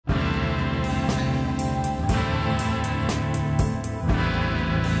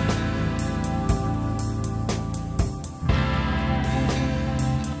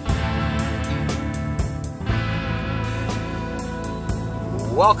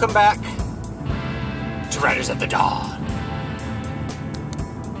welcome back to Riders of the Dawn.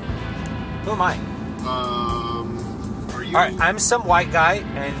 Who am I? Are you? Alright, I'm some white guy,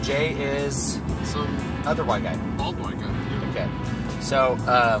 and Jay is Some other white guy. bald white guy. Yeah. Okay. So,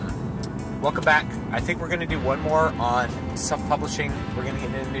 welcome back. I think we're going to do one more on self-publishing. We're going to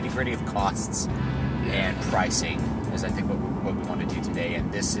get into the nitty-gritty of costs and pricing, is I think what we want to do today.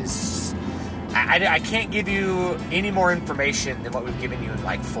 And this is... I can't give you any more information than what we've given you in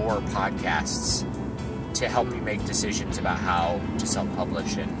like 4 podcasts to help you make decisions about how to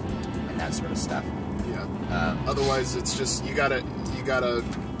self-publish and that sort of stuff. Yeah. Otherwise, it's just you gotta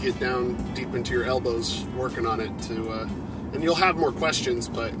get down deep into your elbows working on it to, and you'll have more questions,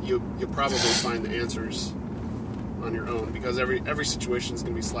 but you'll probably find the answers on your own because every situation is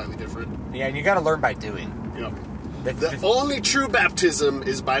gonna be slightly different. Yeah, and you got to learn by doing. Yep. The only true baptism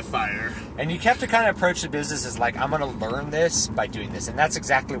is by fire. And you have to kind of approach the business as like, I'm going to learn this by doing this. And that's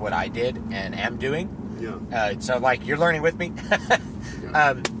exactly what I did and am doing. Yeah. So, like, you're learning with me.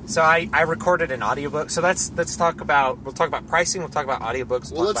 Yeah. So I recorded an audiobook. So let's talk about, we'll talk about pricing, we'll talk about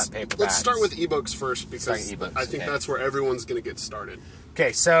audiobooks, we'll talk about paperbacks. Let's start with ebooks first because ebooks, I think that's where everyone's going to get started.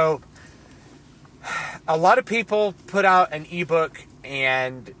 Okay, so a lot of people put out an ebook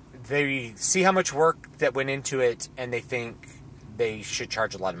and they see how much work that went into it, and they think they should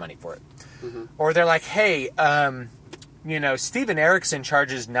charge a lot of money for it. Mm-hmm. Or they're like, hey, Steven Erickson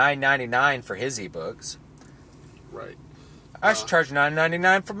charges $9.99 for his ebooks. Right. I should charge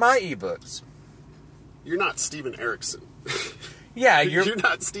 $9.99 for my ebooks. You're not Stephen Erickson. Yeah, you're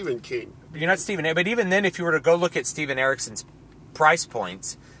not Stephen King. You're not Stephen. But even then, if you were to go look at Stephen Erickson's price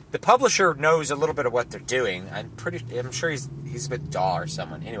points, the publisher knows a little bit of what they're doing. I'm sure he's with Daw or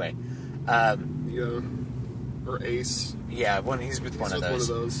someone. Anyway, yeah, or Ace. Yeah, he's with one of those.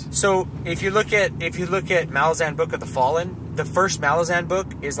 One of those. So if you look at Malazan Book of the Fallen, the first Malazan book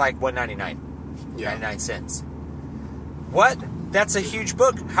is like $1.99, 99 cents. What? That's a huge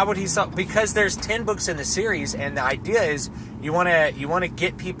book. How would he sell? Because there's 10 books in the series, and the idea is you want to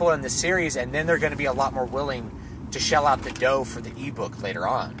get people in the series, and then they're going to be a lot more willing to shell out the dough for the ebook later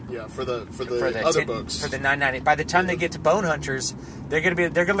on. Yeah, for the other books. For the $9.99. By the time they get to Bone Hunters, they're gonna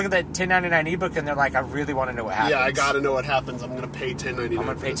look at that $10.99 ebook and they're like, I really want to know what happens. Yeah, I gotta know what happens. I'm gonna pay $10.99. I'm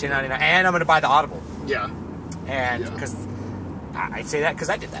gonna pay $10.99, and I'm gonna buy the Audible. Yeah. And because I say that because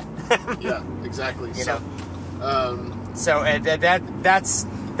I did that. Yeah, exactly.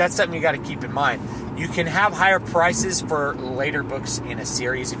 That's something you got to keep in mind. You can have higher prices for later books in a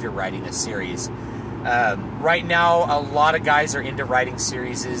series if you're writing a series. Right now, a lot of guys are into writing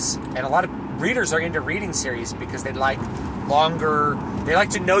series, and a lot of readers are into reading series because they like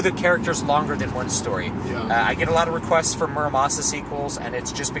to know the characters longer than one story. Yeah. I get a lot of requests for Muramasa sequels, and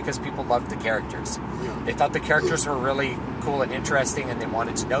it's just because people love the characters. Yeah. They thought the characters were really cool and interesting, and they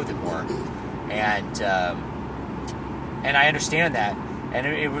wanted to know them more. And I understand that. And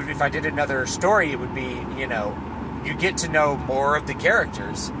if I did another story, it would be, you get to know more of the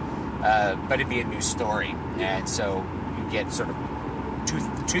characters. But it'd be a new story, and so you get sort of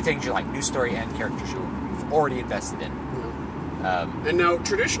two things you like: new story and characters you've already invested in. Yeah. And now,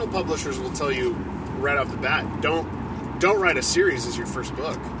 traditional publishers will tell you right off the bat, don't write a series as your first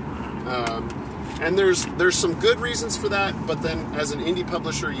book. And there's some good reasons for that, but then as an indie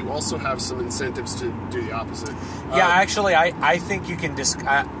publisher, you also have some incentives to do the opposite. Yeah, actually, I think you can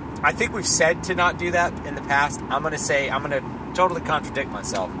I think we've said to not do that in the past. I'm going to totally contradict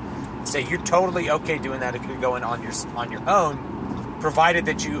myself. Say you're totally okay doing that if you're going on your own, provided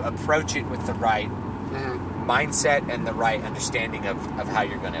that you approach it with the right mindset and the right understanding of how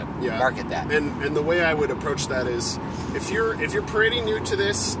you're going to market that. And the way I would approach that is, if you're pretty new to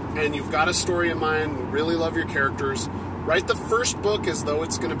this and you've got a story in mind, really love your characters, write the first book as though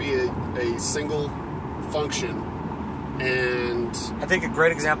it's going to be a single function. And I think a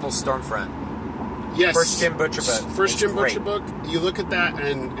great example is Stormfront. Yes. First Jim Butcher book. First Jim Butcher book. You look at that,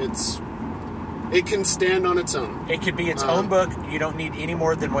 and it can stand on its own. It could be its own book. You don't need any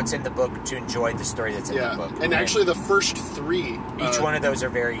more than what's in the book to enjoy the story that's in the book. And actually, the first 3, each one of those are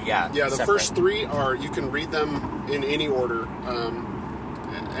very the separate. First 3 are, you can read them in any order,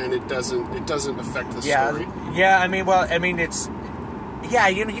 and it doesn't affect the story. Yeah. It's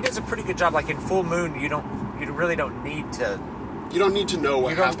he does a pretty good job. Like in Full Moon, you really don't need to. You don't need to know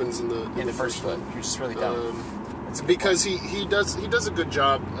what happens in the first book. You just really don't. Because he does a good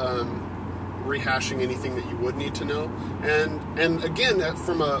job rehashing anything that you would need to know. And again,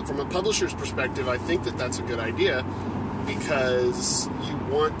 from a publisher's perspective, I think that's a good idea because you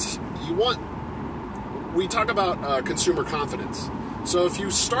want. We talk about consumer confidence. So if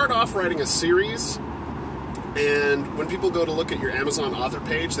you start off writing a series, And when people go to look at your Amazon author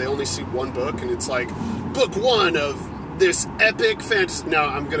page, they only see one book, and it's like book one of this epic fantasy. Now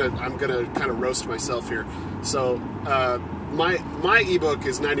I'm gonna kind of roast myself here. So my ebook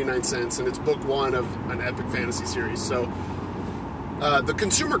is 99 cents, and it's book one of an epic fantasy series. So the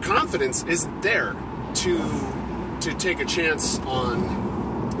consumer confidence isn't there to take a chance on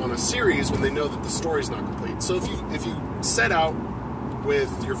a series when they know that the story's not complete. So if you set out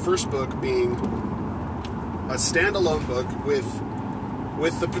with your first book being a standalone book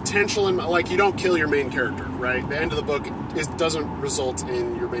with the potential, and like, you don't kill your main character, right? The end of the book doesn't result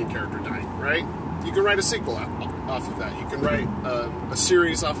in your main character dying, right? You can write a sequel off of that. You can write a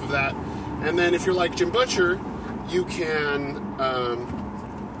series off of that, and then if you're like Jim Butcher, you can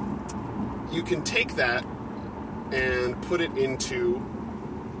take that and put it into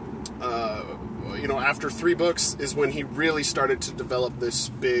after 3 books is when he really started to develop this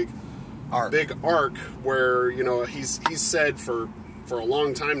big arc where, he's said for a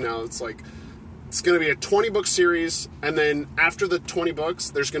long time now, it's like, it's going to be a 20-book series, and then after the 20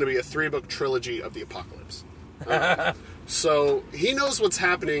 books, there's going to be a 3-book trilogy of the apocalypse. So he knows what's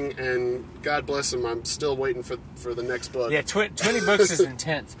happening, and God bless him, I'm still waiting for the next book. Yeah, 20 books is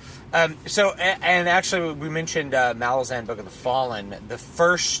intense. And actually, we mentioned Malazan, Book of the Fallen.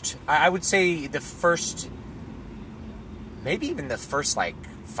 I would say the first, maybe even the first,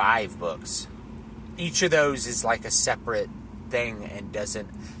 5 books. Each of those is like a separate thing and doesn't...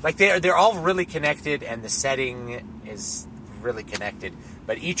 they're all really connected, and the setting is really connected.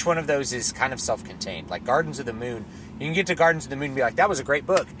 But each one of those is kind of self-contained. Like Gardens of the Moon, you can get to Gardens of the Moon and be like, that was a great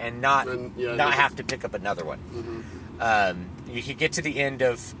book, and not have to pick up another one. Mm-hmm. You could get to the end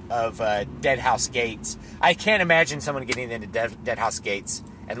of Dead House Gates. I can't imagine someone getting into Dead House Gates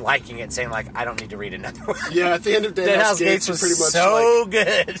and liking it and saying, I don't need to read another one. Yeah, at the end of Dead House Gates was pretty much so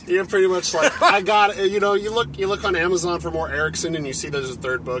good. You're pretty much like, I got it. You look on Amazon for more Erickson, and you see there's a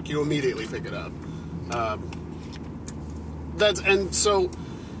 3rd book, you immediately pick it up. And so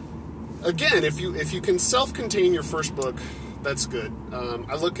again, if you can self-contain your first book, that's good.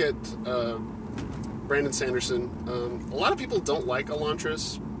 I look at Brandon Sanderson. A lot of people don't like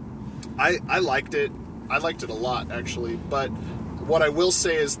Elantris. I liked it. I liked it a lot, actually. But what I will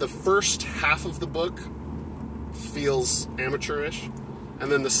say is the first half of the book feels amateurish,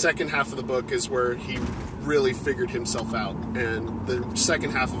 and then the second half of the book is where he really figured himself out, and the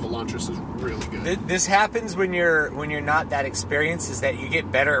second half of Elantris is really good. This happens when you're not that experienced, is that you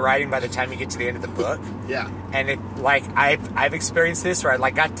get better at writing by the time you get to the end of the book. Yeah. And it, I've experienced this where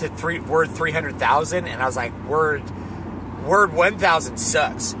I got to word 300,000, and I was like, word 1,000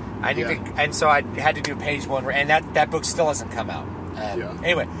 sucks. I need to, and so I had to do page 1, and that book still hasn't come out.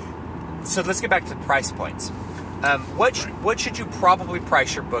 Anyway, so let's get back to the price points. What should you probably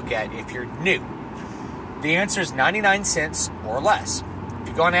price your book at if you're new? The answer is 99 cents or less. If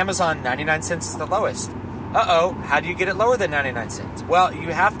you go on Amazon, 99 cents is the lowest. How do you get it lower than 99 cents? Well, you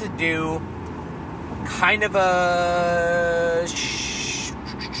have to do kind of a... kind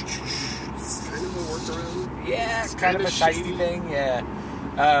of a workaround? Yeah, kind of a shifty thing, yeah.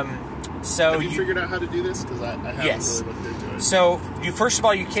 Have you figured out how to do this? Because I haven't really looked into it. So, first of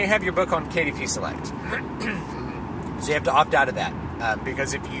all, you can't have your book on KDP Select. So you have to opt out of that.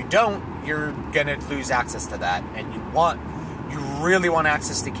 Because if you don't, you're going to lose access to that. And you really want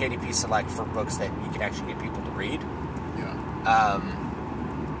access to KDP Select for books that you can actually get people to read. Yeah.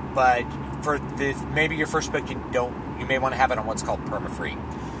 But for maybe your first book, you may want to have it on what's called perma-free.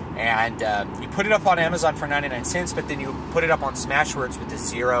 And you put it up on Amazon for 99 cents, but then you put it up on Smashwords with a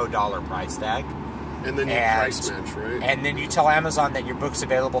 $0 price tag. And then you price match, right? And then you tell Amazon that your book's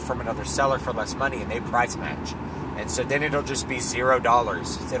available from another seller for less money, and they price match. And so then it'll just be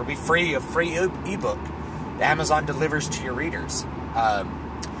 $0. It'll be free, a free ebook that Amazon delivers to your readers.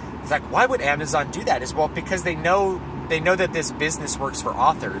 It's like, why would Amazon do that? Well, because they know that this business works for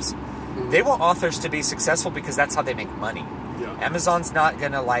authors. Mm-hmm. They want authors to be successful because that's how they make money. Yeah. Amazon's not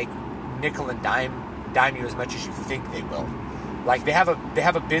gonna nickel and dime you as much as you think they will. They have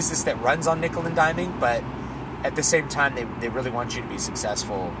a business that runs on nickel and diming, but at the same time they really want you to be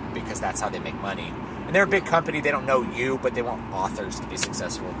successful because that's how they make money. And they're a big company, they don't know you, but they want authors to be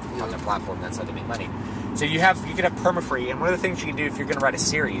successful on their platform. That's how they make money. So you can have perma-free, and one of the things you can do if you're going to write a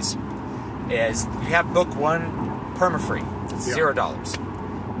series is you have book 1 perma-free. It's $0.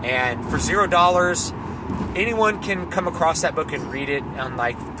 And for $0, anyone can come across that book and read it on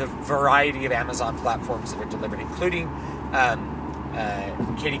the variety of Amazon platforms that are delivered, including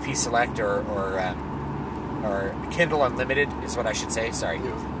KDP Select or Kindle Unlimited is what I should say. Sorry.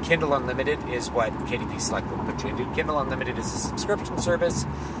 Yeah. Kindle Unlimited is what KDP Select will put you into. Kindle Unlimited is a subscription service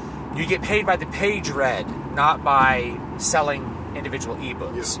you get paid by the page read, not by selling individual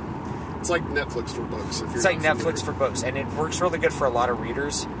ebooks. Yeah. It's like Netflix for books. It's like Netflix for books, and it works really good for a lot of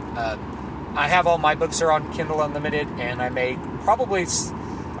readers. I have all my books are on Kindle Unlimited, and I probably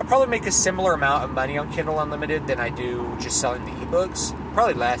make a similar amount of money on Kindle Unlimited than I do just selling the ebooks.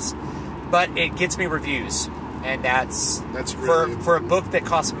 Probably less, but it gets me reviews, and that's really for a book that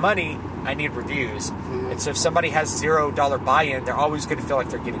costs money. I need reviews, and so if somebody has $0 buy-in, they're always going to feel like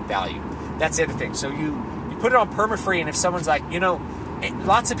they're getting value. That's the other thing. So you put it on perma-free, and if someone's like,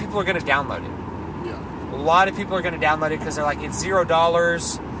 lots of people are going to download it. Yeah. A lot of people are going to download it because they're like, it's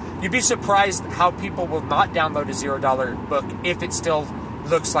 $0. You'd be surprised how people will not download a $0 book if it still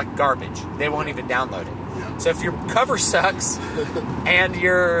looks like garbage. They won't even download it. Yeah. So if your cover sucks and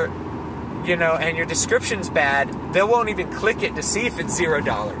your description's bad, they won't even click it to see if it's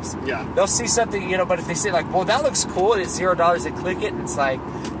 $0. Yeah. They'll see something, but if they say like, well, that looks cool, it's $0, they click it and it's like,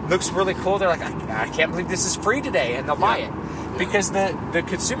 looks really cool. They're like, I can't believe this is free today, and they'll buy it. Because the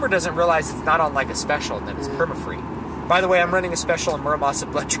consumer doesn't realize it's not on like a special, and that it's perma-free. By the way, I'm running a special on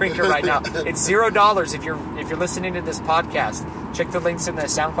Muramasa Blood Drinker right now. It's $0 if you're listening to this podcast. Check the links in the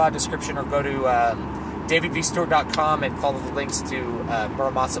SoundCloud description, or go to davidvstewart.com and follow the links to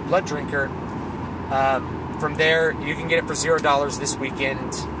Muramasa Blood Drinker. From there, you can get it for $0 this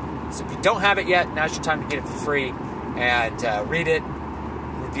weekend. So if you don't have it yet, now's your time to get it for free and read it,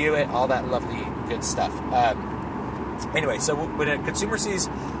 review it, all that lovely good stuff. Anyway, so when a consumer sees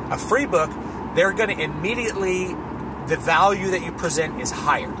a free book, they're going to immediately, the value that you present is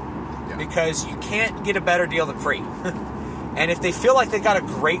higher, because you can't get a better deal than free. And if they feel like they got a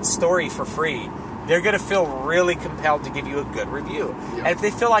great story for free, they're going to feel really compelled to give you a good review. And if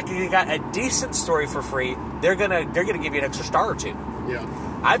they feel like you got a decent story for free, they're going to give you an extra star or two. Yeah.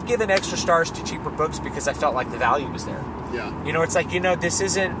 I've given extra stars to cheaper books because I felt like the value was there. Yeah. It's like, this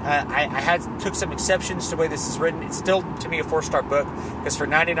isn't, I took some exceptions to the way this is written. It's still, to me, a 4-star book, because for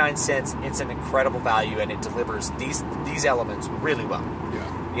 99 cents, it's an incredible value, and it delivers these elements really well.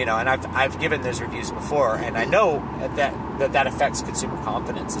 Yeah. And I've given those reviews before, and I know that affects consumer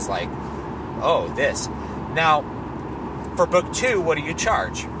confidence. Is like, oh, this. Now, for book 2, what do you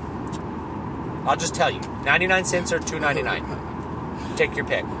charge? I'll just tell you, 99 cents or $2.99. Take your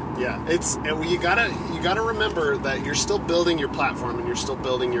pick. Yeah, you gotta remember that you're still building your platform, and you're still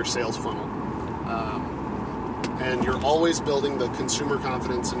building your sales funnel, and you're always building the consumer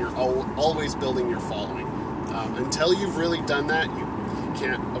confidence, and you're always building your following. Until you've really done that, you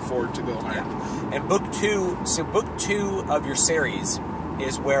can't afford to go higher. Yeah. And book 2 of your series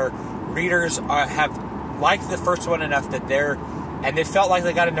is where readers have liked the first one enough that they felt like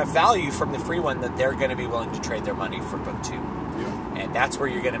they got enough value from the free one that they're going to be willing to trade their money for book 2. And that's where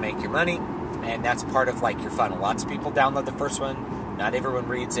you're going to make your money, and that's part of like your funnel. Lots of people download the first one. Not everyone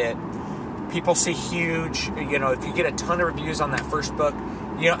reads it. People see huge, if you get a ton of reviews on that first book,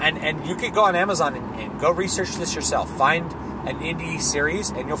 and you could go on Amazon and go research this yourself. Find an indie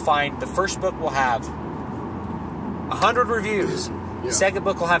series, and you'll find the first book will have 100 reviews. Yeah. The second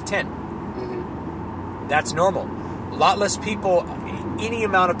book will have 10. Mm-hmm. That's normal. A lot less people, any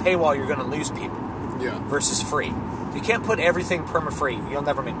amount of paywall, you're going to lose people. Yeah. Versus free. You can't put everything perma-free. You'll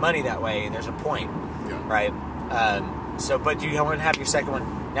never make money that way. There's a point, right? But you want to have your second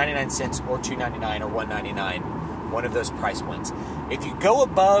one 99 cents or $2.99 or $1.99, one of those price points. If you go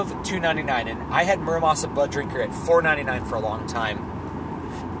above $2.99, and I had Muramasa Blood Drinker at $4.99 for a long time,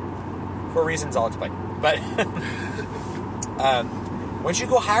 for reasons I'll explain. But once you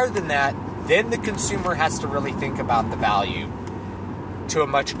go higher than that, then the consumer has to really think about the value to a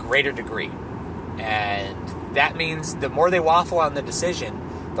much greater degree. And that means the more they waffle on the decision,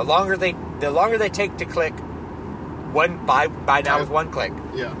 the longer they take to click buy now with one click.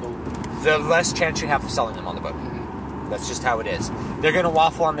 Yeah. The less chance you have of selling them on the book. Mm-hmm. That's just how it is. They're going to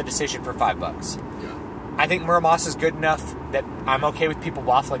waffle on the decision for $5. Yeah. I think Muramasa is good enough that I'm okay with people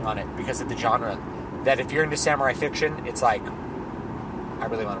waffling on it because of the genre. That if you're into samurai fiction, it's like, I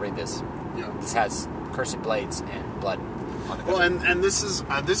really want to read this. Yeah. This has cursed blades and blood. Well, and this is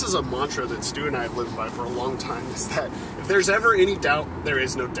a mantra that Stu and I have lived by for a long time, is that if there's ever any doubt, there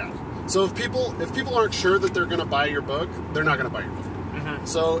is no doubt. So if people aren't sure that they're going to buy your book, they're not going to buy your book. Mm-hmm.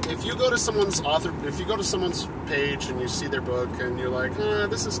 So if you go to someone's page and you see their book and you're like,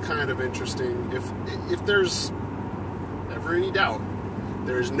 this is kind of interesting, if there's ever any doubt,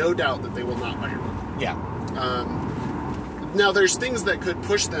 there is no doubt that they will not buy your book. Yeah. Now, there's things that could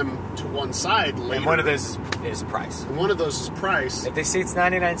push them to one side later. And one of those is price. And one of those is price. If they see it's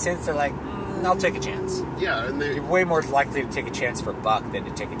 99 cents, they're like, I'll take a chance. Yeah, and You're way more likely to take a chance for $1 than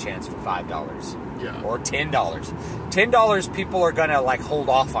to take a chance for $5. Yeah. Or $10. $10, people are gonna like hold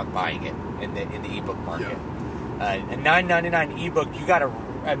off on buying it in the ebook market. Yeah. A $9.99 ebook,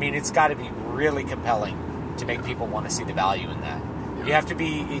 it's got to be really compelling to make people want to see the value in that. Yeah. You have to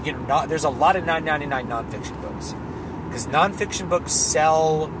be, there's a lot of $9.99 nonfiction books because nonfiction books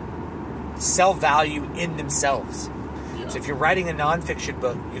sell value in themselves. Yeah. So if you're writing a nonfiction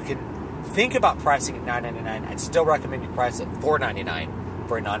book, you can think about pricing at $9.99. I'd still recommend you price it $4.99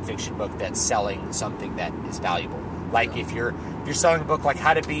 for a nonfiction book that's selling something that is valuable. Like if you're selling a book like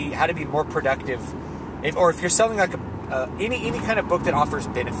how to be more productive, or if you're selling like any kind of book that offers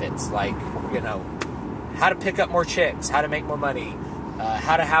benefits, like how to pick up more chicks, how to make more money,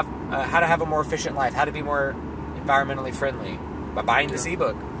 how to have a more efficient life, how to be more environmentally friendly by buying this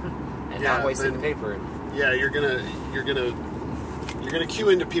ebook and not wasting the paper. Yeah, you're gonna cue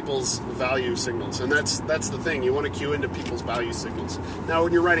into people's value signals, and that's the thing. You want to cue into people's value signals. Now,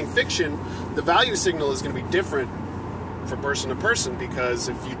 when you're writing fiction, the value signal is going to be different from person to person, because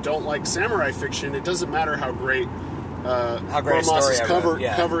if you don't like samurai fiction, it doesn't matter how great Gromos's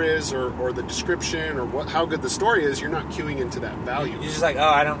cover is, or the description, or how good the story is. You're not cueing into that value. You're just like, oh,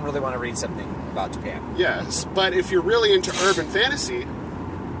 I don't really want to read something about Japan. Yes, but if you're really into urban fantasy,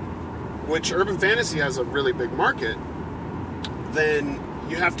 which urban fantasy has a really big market, then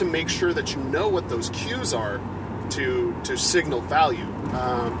you have to make sure that you know what those cues are to signal value.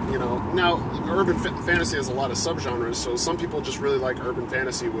 Now urban fantasy has a lot of subgenres, so some people just really like urban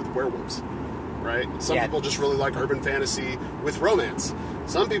fantasy with werewolves, right? Some people just really like urban fantasy with romance.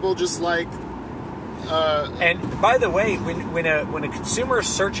 Some people just like. And by the way, when a consumer is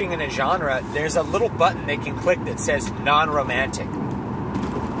searching in a genre, there's a little button they can click that says non-romantic.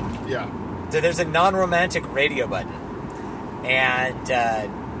 Yeah. So there's a non-romantic radio button, and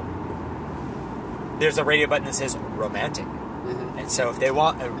there's a radio button that says romantic. Mm-hmm. And so if they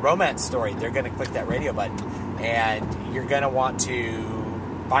want a romance story, they're going to click that radio button, and you're going to want to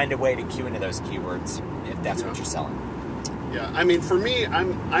find a way to cue into those keywords if that's what you're selling. Yeah, I mean, for me,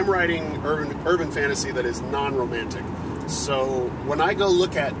 I'm writing urban fantasy that is non-romantic. So when I go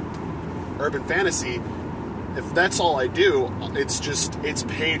look at urban fantasy, if that's all I do, it's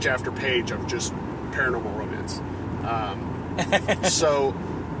page after page of just paranormal romance. So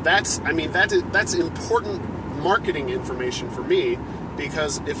that's important marketing information for me,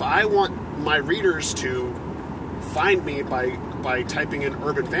 because if I want my readers to find me by typing in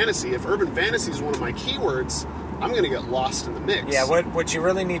urban fantasy, if urban fantasy is one of my keywords, I'm going to get lost in the mix. Yeah, what you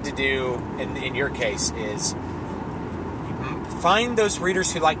really need to do in your case is find those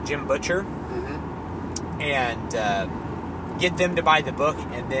readers who like Jim Butcher, and get them to buy the book,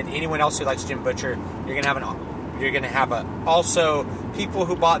 and then anyone else who likes Jim Butcher, you're gonna have also people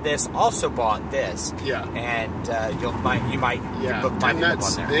who bought this also bought this. Yeah, and your book might be on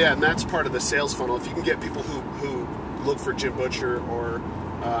there. Yeah, and that's part of the sales funnel. If you can get people who look for Jim Butcher, or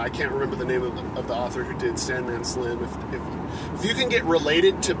I can't remember the name of the author who did Sandman Slim. If you can get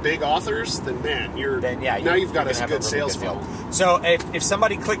related to big authors, then man, you've got a good sales funnel. So if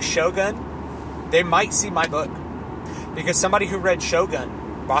somebody clicks Shogun, they might see my book, because somebody who read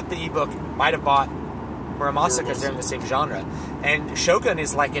Shogun, bought the ebook, might have bought Muramasa because they're in the same genre. And Shogun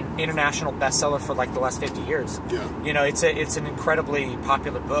is like an international bestseller for like the last 50 years. Yeah. It's an incredibly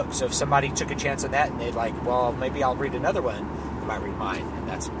popular book. So if somebody took a chance on that and they'd like, well, maybe I'll read another one, they might read mine, and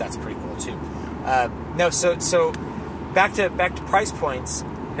that's pretty cool too. So back to price points.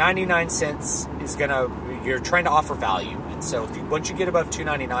 99 cents is you're trying to offer value. So once you get above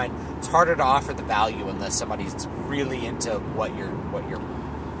 $2.99, it's harder to offer the value unless somebody's really into what you're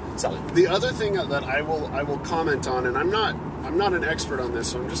selling. The other thing that I will comment on, and I'm not an expert on this,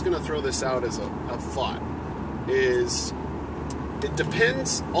 so I'm just going to throw this out as a thought, is it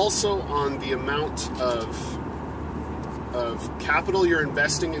depends also on the amount of capital you're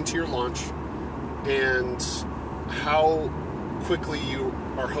investing into your launch, and how quickly you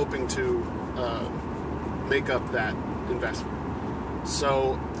are hoping to make up that investment.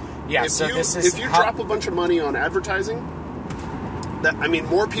 So if you drop a bunch of money on advertising,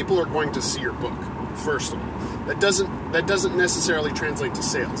 more people are going to see your book, first of all. That doesn't necessarily translate to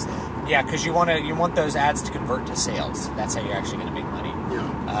sales, though. Yeah, because you want those ads to convert to sales. That's how you're actually going to make money.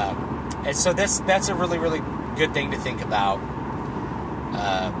 Yeah. And so that's a really, really good thing to think about.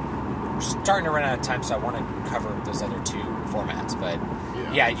 We're starting to run out of time, so I want to cover those other two formats, but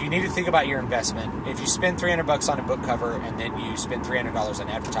yeah, you need to think about your investment. If you spend $300 on a book cover and then you spend $300 on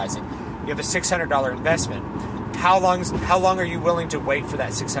advertising, you have a $600 investment. how long are you willing to wait for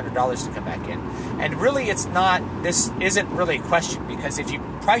that $600 to come back in? And really, this isn't really a question, because if you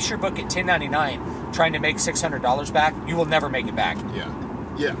price your book at $10.99 trying to make $600 back, you will never make it back.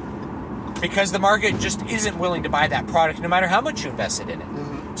 Yeah. Because the market just isn't willing to buy that product no matter how much you invested in it.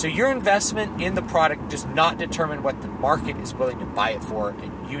 Mm-hmm. So your investment in the product does not determine what the market is willing to buy it for,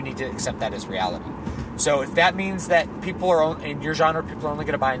 and you need to accept that as reality. So if that means that in your genre, people are only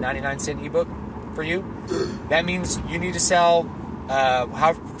going to buy a 99-cent ebook for you, that means you need to sell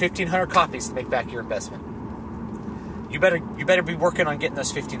 1,500 copies to make back your investment. You better be working on getting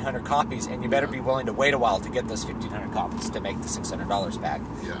those 1,500 copies, and you better be willing to wait a while to get those 1,500 copies to make the $600 back,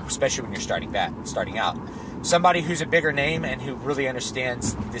 especially when you're starting out. Somebody who's a bigger name and who really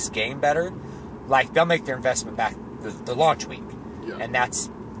understands this game better, like, they'll make their investment back the launch week, and that's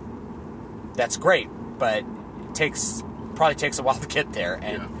great, but it probably takes a while to get there,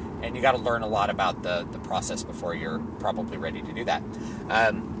 and you got to learn a lot about the process before you're probably ready to do that.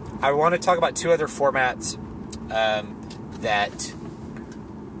 I want to talk about two other formats that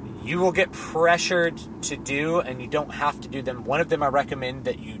you will get pressured to do, and you don't have to do them. One of them I recommend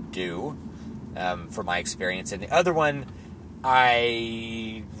that you do, from my experience, and the other one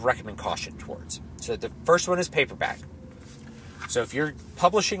I recommend caution towards. So the first one is paperback. So if you're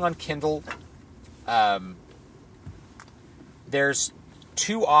publishing on Kindle, there's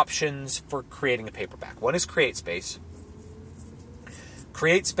two options for creating a paperback. One is CreateSpace.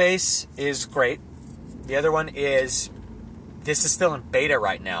 CreateSpace is great. The other one is, this is still in beta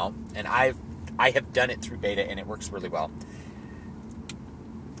right now, and I have done it through beta, and it works really well.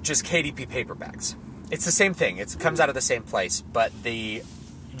 Just KDP paperbacks. It's the same thing. It comes out of the same place, but you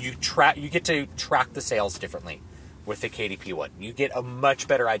get to track the sales differently with the KDP one. You get a much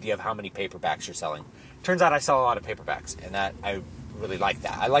better idea of how many paperbacks you're selling. Turns out I sell a lot of paperbacks, and that I really like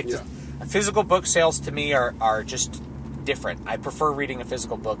that. I like physical book sales. To me are just different. I prefer reading a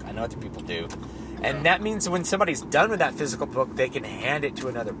physical book. I know other people do. And that means when somebody's done with that physical book, they can hand it to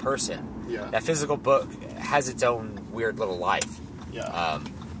another person. Yeah. That physical book has its own weird little life. Yeah.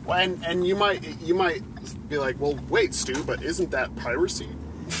 Well, and you might be like, well, wait, Stu, but isn't that piracy?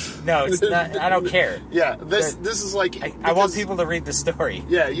 No, it's not. I don't care. Yeah. This is like, I want people to read the story.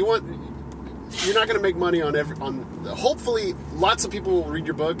 Yeah. You're not going to make money on hopefully lots of people will read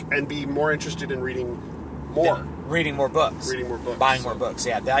your book and be more interested in reading more. Reading more books. Buying more books.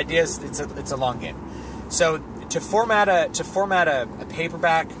 Yeah, the idea is it's a long game. So to format a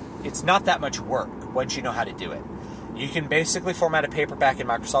paperback, it's not that much work once you know how to do it. You can basically format a paperback in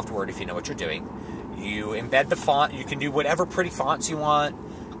Microsoft Word if you know what you're doing. You embed the font. You can do whatever pretty fonts you want.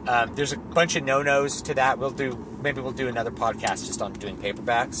 There's a bunch of no-nos to that. Maybe we'll do another podcast just on doing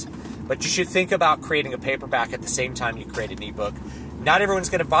paperbacks. But you should think about creating a paperback at the same time you create an ebook. Not everyone's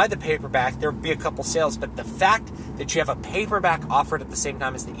going to buy the paperback. There'll be a couple sales, but the fact that you have a paperback offered at the same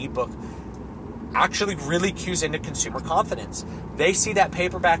time as the ebook actually really cues into consumer confidence. They see that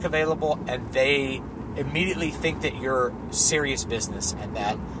paperback available, and they immediately think that you're serious business, and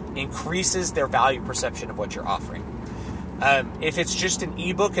that increases their value perception of what you're offering. If it's just an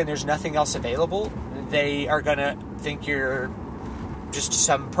ebook and there's nothing else available, they are going to think you're just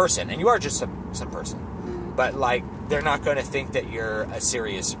some person, and you are just some person. But they're not going to think that you're a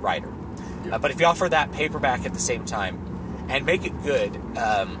serious writer. But if you offer that paperback at the same time and make it good,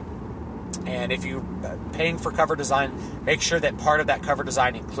 and if you're paying for cover design, make sure that part of that cover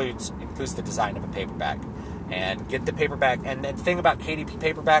design includes the design of a paperback, and get the paperback. And the thing about KDP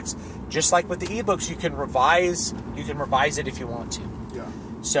paperbacks, just like with the ebooks, you can revise it if you want to. Yeah.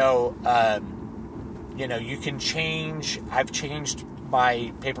 So you can change. I've changed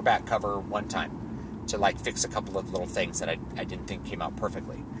my paperback cover one time to fix a couple of little things that I didn't think came out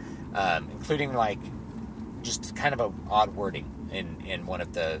perfectly, including just kind of a odd wording in one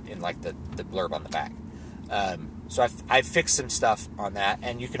of the blurb on the back. So I've fixed some stuff on that,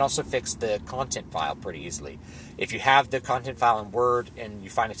 and you can also fix the content file pretty easily. If you have the content file in Word and you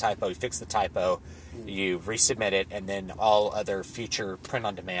find a typo, you fix the typo, you resubmit it, and then all other future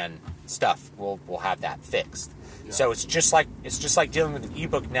print-on-demand stuff will have that fixed. Yeah. So it's just like dealing with an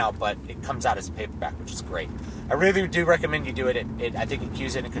ebook now, but it comes out as a paperback, which is great. I really do recommend you do it. I think it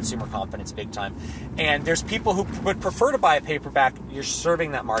cues into consumer confidence big time. And there's people who would prefer to buy a paperback. You're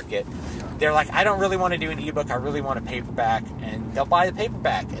serving that market. Yeah. They're like, I don't really want to do an ebook. I really want a paperback, and they'll buy the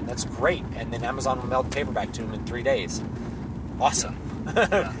paperback, and that's great. And then Amazon will mail the paperback to them in 3 days. Awesome.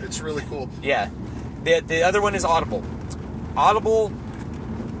 Yeah, it's really cool. Yeah. The other one is Audible. Audiobooks.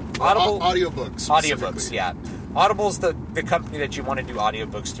 Audiobooks, yeah. Audible's the company that you want to do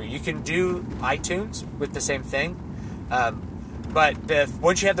audiobooks through. You can do iTunes with the same thing. But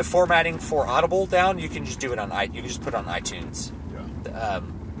once you have the formatting for Audible down, you can just do it on you can just put it on iTunes,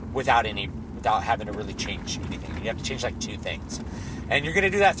 without having to really change anything. You have to change like 2 things, and you're going to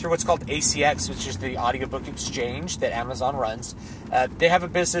do that through what's called ACX, which is the audiobook exchange that Amazon runs. They have a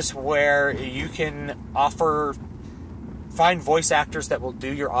business where you can find voice actors that will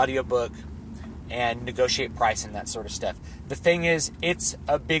do your audiobook and negotiate price and that sort of stuff. The thing is, it's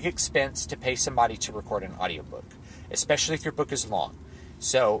a big expense to pay somebody to record an audiobook, especially if your book is long.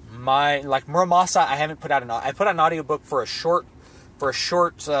 So like Muramasa, I put out an audiobook for a short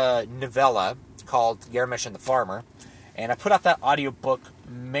novella called Yermesh and the Farmer, and I put out that audiobook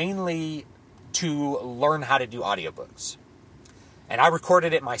mainly to learn how to do audiobooks. And I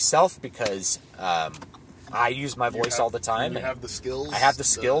recorded it myself because I use my voice all the time. You have the skills. I have the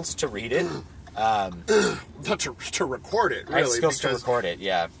skills to read it. Not to record it, really. I have skills to record it,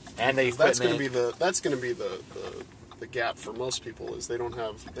 yeah. And the equipment. That's going to be the gap for most people, is they don't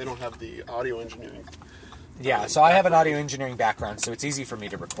have the audio engineering. Yeah, so I have an audio engineering background, so it's easy for me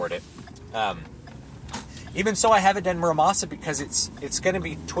to record it. Even so, I haven't done Muramasa because it's going to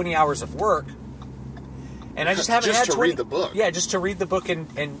be 20 hours of work, and I just haven't had 20, read the book. Yeah, just to read the book and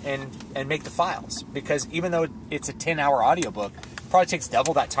make the files. Because even though it's a 10-hour audiobook, it probably takes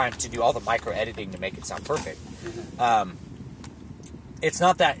double that time to do all the micro editing to make it sound perfect. Mm-hmm. It's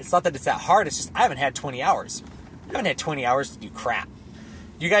not that it's that hard. It's just I haven't had 20 hours. I haven't had 20 hours to do crap.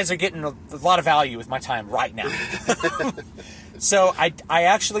 You guys are getting a lot of value with my time right now. So I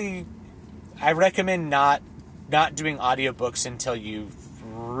recommend not doing audiobooks until you've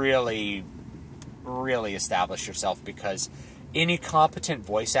really, really established yourself, because any competent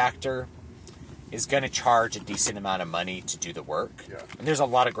voice actor is going to charge a decent amount of money to do the work. Yeah. And there's a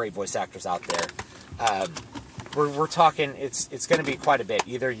lot of great voice actors out there. We're talking, it's going to be quite a bit.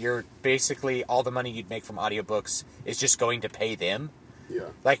 Either you're basically, all the money you'd make from audiobooks is just going to pay them. Yeah.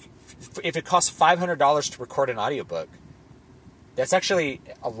 Like, if it costs $500 to record an audiobook, that's actually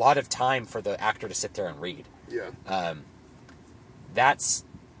a lot of time for the actor to sit there and read. Yeah. That's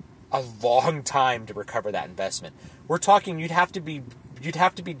a long time to recover that investment. We're talking you'd have to be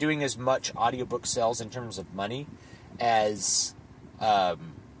doing as much audiobook sales in terms of money as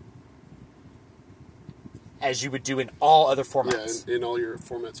you would do in all other formats. Yeah, in all your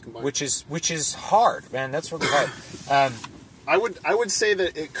formats combined. Which is hard, man. That's really hard. I would say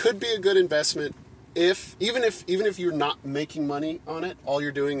that it could be a good investment even if you're not making money on it. All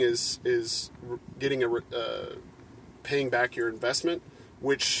you're doing is getting paying back your investment,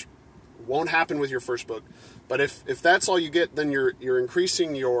 which won't happen with your first book. But if that's all you get, then you're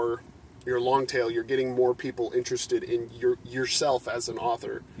increasing your long tail. You're getting more people interested in yourself as an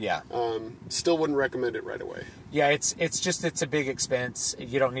author. Yeah. Still wouldn't recommend it right away. Yeah, it's a big expense.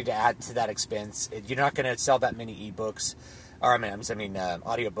 You don't need to add to that expense. You're not going to sell that many ebooks. Or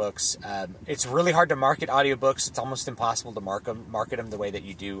audiobooks. It's really hard to market audiobooks. It's almost impossible to market them the way that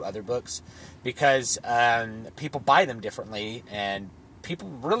you do other books, because people buy them differently, and people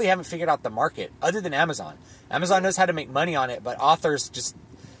really haven't figured out the market other than Amazon. Amazon knows how to make money on it, but authors just...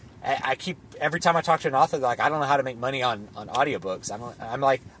 every time I talk to an author, they're like, I don't know how to make money on audiobooks. I'm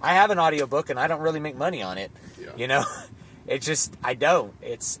like, I have an audiobook and I don't really make money on it. Yeah. You know, I don't.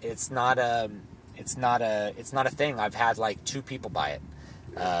 It's not a thing. I've had like 2 people buy it.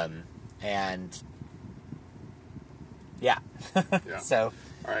 And yeah. Yeah. So.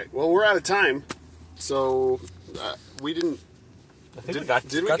 All right. Well, we're out of time. So we didn't. I think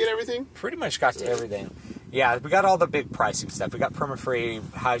did we get everything? Pretty much got to everything. Yeah, we got all the big pricing stuff. We got perma-free,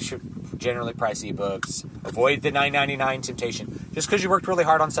 how you should generally price ebooks, avoid the $9.99 temptation. Just because you worked really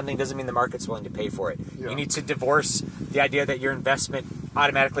hard on something doesn't mean the market's willing to pay for it. Yeah. You need to divorce the idea that your investment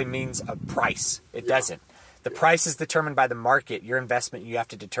automatically means a price. It doesn't. The price is determined by the market. Your investment, you have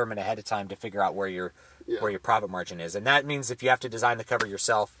to determine ahead of time to figure out where your profit margin is. And that means if you have to design the cover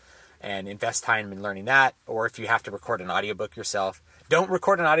yourself and invest time in learning that, or if you have to record an audiobook yourself. Don't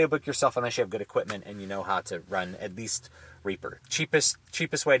record an audiobook yourself unless you have good equipment and you know how to run at least Reaper. Cheapest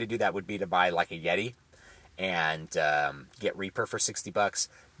way to do that would be to buy like a Yeti and get Reaper for $60.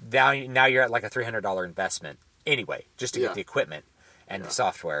 Now you're at like a $300 investment anyway, just to get the equipment and the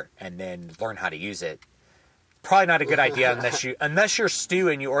software, and then learn how to use it. Probably not a good idea unless you're Stu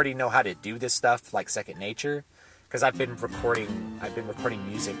and you already know how to do this stuff like second nature. Because I've been recording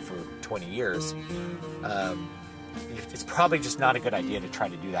music for 20 years. It's probably just not a good idea to try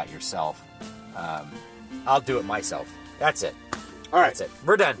to do that yourself. I'll do it myself. That's it. All right. That's it.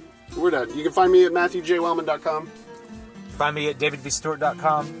 We're done. You can find me at MatthewJWellman.com. Find me at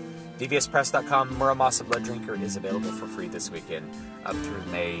DavidVStewart.com, DVSPress.com. Muramasa Blood Drinker is available for free this weekend up through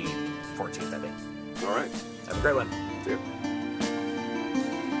May 14th, I think. All right. Have a great one. See you.